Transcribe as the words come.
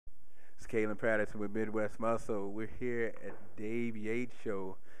Kalen Patterson with Midwest Muscle. We're here at Dave Yates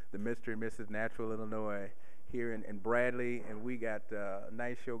Show, the Mr. and Mrs. Natural Illinois, here in Bradley, and we got a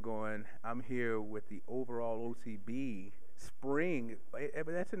nice show going. I'm here with the overall OCB Spring, but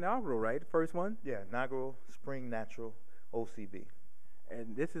that's inaugural, right? The first one? Yeah, inaugural Spring Natural OCB.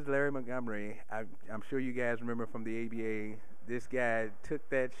 And this is Larry Montgomery. I'm sure you guys remember from the ABA. This guy took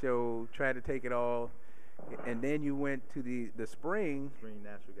that show, tried to take it all, and then you went to the Spring. Spring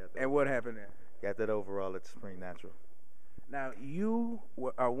Natural got that. And what happened there? Got that overall at Spring Natural. Now, you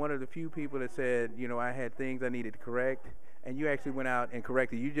are one of the few people that said, you know, I had things I needed to correct, and you actually went out and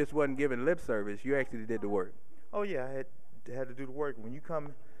corrected. You just wasn't giving lip service. You actually did the work. Oh, yeah, I had to do the work. When you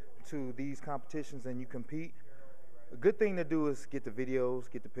come to these competitions and you compete, a good thing to do is get the videos,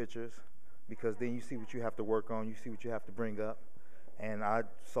 get the pictures, because then you see what you have to work on, you see what you have to bring up. And I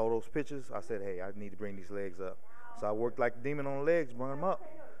saw those pictures. I said, hey, I need to bring these legs up. So I worked like a demon on the legs, bring them up.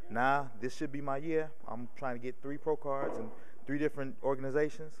 Now, this should be my year. I'm trying to get 3 pro cards and 3 different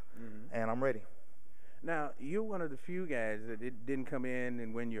organizations, and I'm ready. Now, you're one of the few guys that didn't come in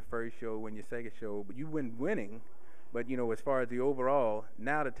and win your first show, win your second show, but you went winning. But, you know, as far as the overall,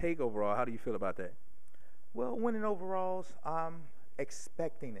 now to take overall, how do you feel about that? Well, winning overalls, I'm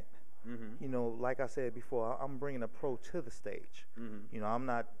expecting it. You know, like I said before, I'm bringing a pro to the stage. You know, I'm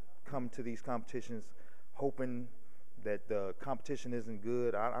not coming to these competitions hoping that the competition isn't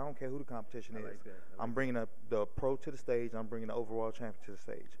good. I don't care who the competition is. I'm bringing the pro to the stage. I'm bringing the overall champion to the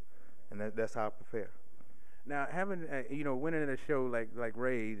stage, and that's how I prepare. Now, having you know, winning a show like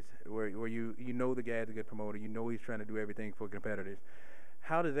Ray's, where you know the guy's a good promoter, you know he's trying to do everything for competitors.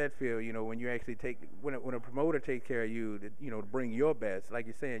 How does that feel, you know, when you actually when a promoter takes care of you, to bring your best? Like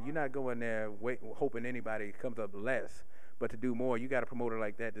you're saying, you're not going there hoping anybody comes up less, but to do more. You got a promoter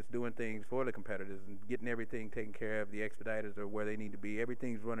like that that's doing things for the competitors and getting everything taken care of, the expediters are where they need to be.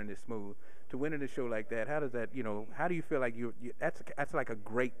 Everything's running this smooth. To win in a show like that, how does that, how do you feel like that's like a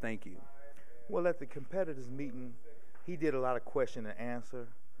great thank you? Well, at the competitors meeting, he did a lot of question and answer.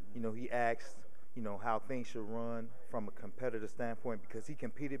 You know, he asked, how things should run from a competitive standpoint because he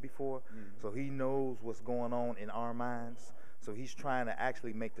competed before, so he knows what's going on in our minds. So he's trying to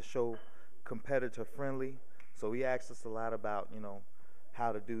actually make the show competitor friendly. So he asked us a lot about,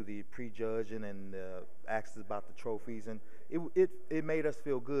 how to do the prejudging and asked us about the trophies, and it made us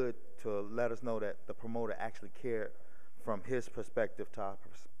feel good to let us know that the promoter actually cared from his perspective to our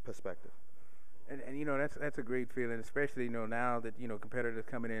perspective. And that's a great feeling, especially now that competitors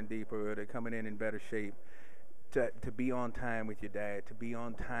coming in deeper, they're coming in better shape. To be on time with your diet, to be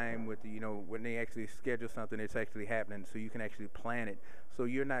on time with when they actually schedule something, it's actually happening, so you can actually plan it. So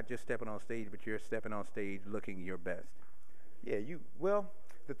you're not just stepping on stage, but you're stepping on stage looking your best. Yeah, well,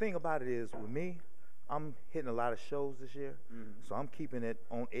 the thing about it is with me, I'm hitting a lot of shows this year, so I'm keeping it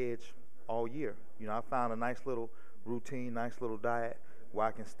on edge all year. I found a nice little routine, nice little diet where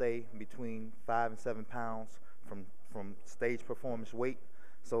I can stay between 5 and 7 pounds from stage performance weight.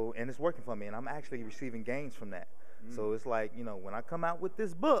 So, and it's working for me, and I'm actually receiving gains from that. So it's like, when I come out with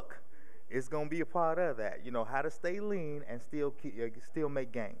this book, it's going to be a part of that, how to stay lean and still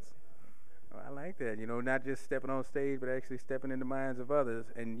make gains. I like that, not just stepping on stage, but actually stepping in the minds of others.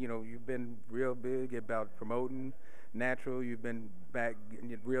 And, you've been real big about promoting natural. You've been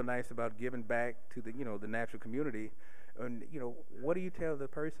real nice about giving back to the natural community. And, what do you tell the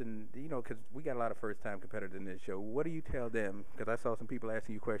person, because we got a lot of first-time competitors in this show. What do you tell them? Because I saw some people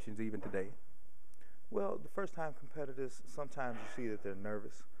asking you questions even today. Well, the first-time competitors, sometimes you see that they're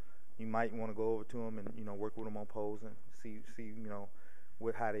nervous. You might want to go over to them and, work with them on posing, see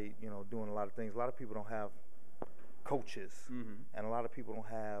with how they, doing a lot of things. A lot of people don't have coaches, and a lot of people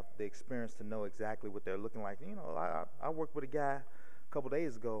don't have the experience to know exactly what they're looking like. I worked with a guy a couple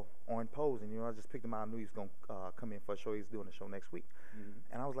days ago on posing. I just picked him out. I knew he was going to come in for a show. He's doing a show next week.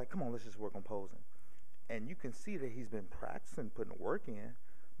 And I was like, come on, let's just work on posing. And you can see that he's been practicing, putting the work in,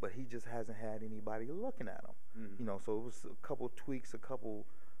 but he just hasn't had anybody looking at him. So it was a couple tweaks, a couple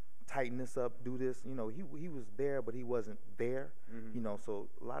tighten this up, do this. He was there, but he wasn't there. So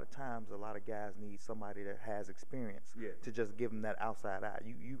a lot of times, a lot of guys need somebody that has experience to just give them that outside eye.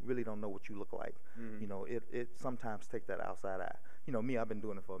 You really don't know what you look like. It sometimes take that outside eye. Me, I've been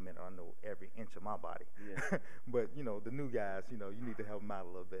doing it for a minute. I know every inch of my body. But the new guys, you need to help them out a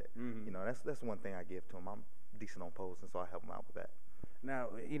little bit. That's one thing I give to them. I'm decent on posing, so I help them out with that. Now,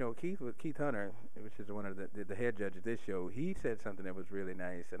 Keith Hunter, which is one of the head judge of this show, he said something that was really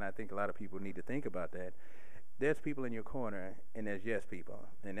nice, and I think a lot of people need to think about that. There's people in your corner, and there's yes people,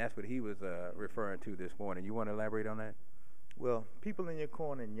 and that's what he was referring to this morning. You want to elaborate on that? Well, people in your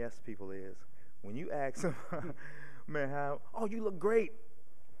corner and yes people is, when you ask them, man, you look great.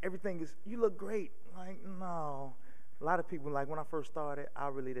 everything is, you look great. Like, no. A lot of people, like when I first started, I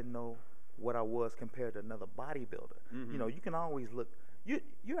really didn't know what I was compared to another bodybuilder. Mm-hmm. You know, you can always look,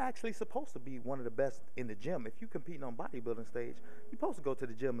 you're actually supposed to be one of the best in the gym. If you're competing on bodybuilding stage, you're supposed to go to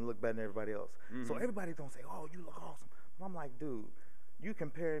the gym and look better than everybody else. Mm-hmm. So everybody's gonna say, oh, you look awesome. But I'm like, dude, you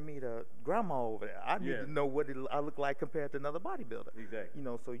comparing me to grandma over there. I need to know what I look like compared to another bodybuilder. Exactly. You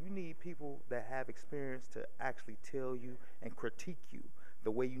know, so you need people that have experience to actually tell you and critique you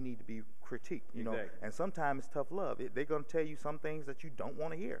the way you need to be critiqued, you know. And sometimes it's tough love. They're going to tell you some things that you don't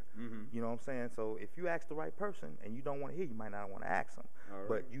want to hear. Mm-hmm. You know what I'm saying? So if you ask the right person and you don't want to hear, you might not want to ask them.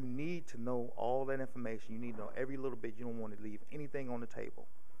 But you need to know all that information. You need to know every little bit. You don't want to leave anything on the table.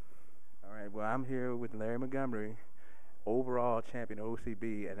 All right. Well, I'm here with Larry Montgomery, overall champion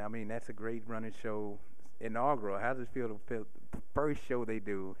OCB, and I mean that's a great running show, inaugural. How does it feel to feel the first show they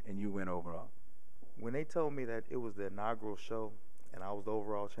do and you win overall? When they told me that it was the inaugural show and I was the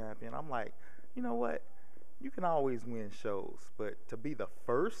overall champion, I'm like, you know what? You can always win shows, but to be the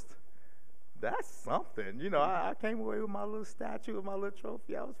first, that's something. You know, I came away with my little statue, with my little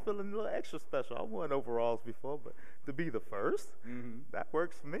trophy. I was feeling a little extra special. I won overalls before, but to be the first, that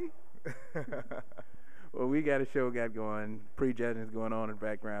works for me. Well, we got a show going. Prejudging is going on in the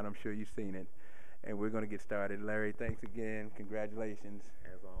background. I'm sure you've seen it. And we're going to get started. Larry, thanks again. Congratulations.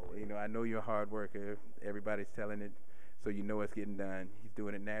 As always. You know, I know you're a hard worker. Everybody's telling it, so you know it's getting done. He's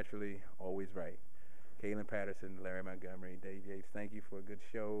doing it naturally, always right. Kaylin Patterson, Larry Montgomery, Dave Yates, thank you for a good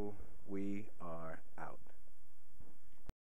show. We are out.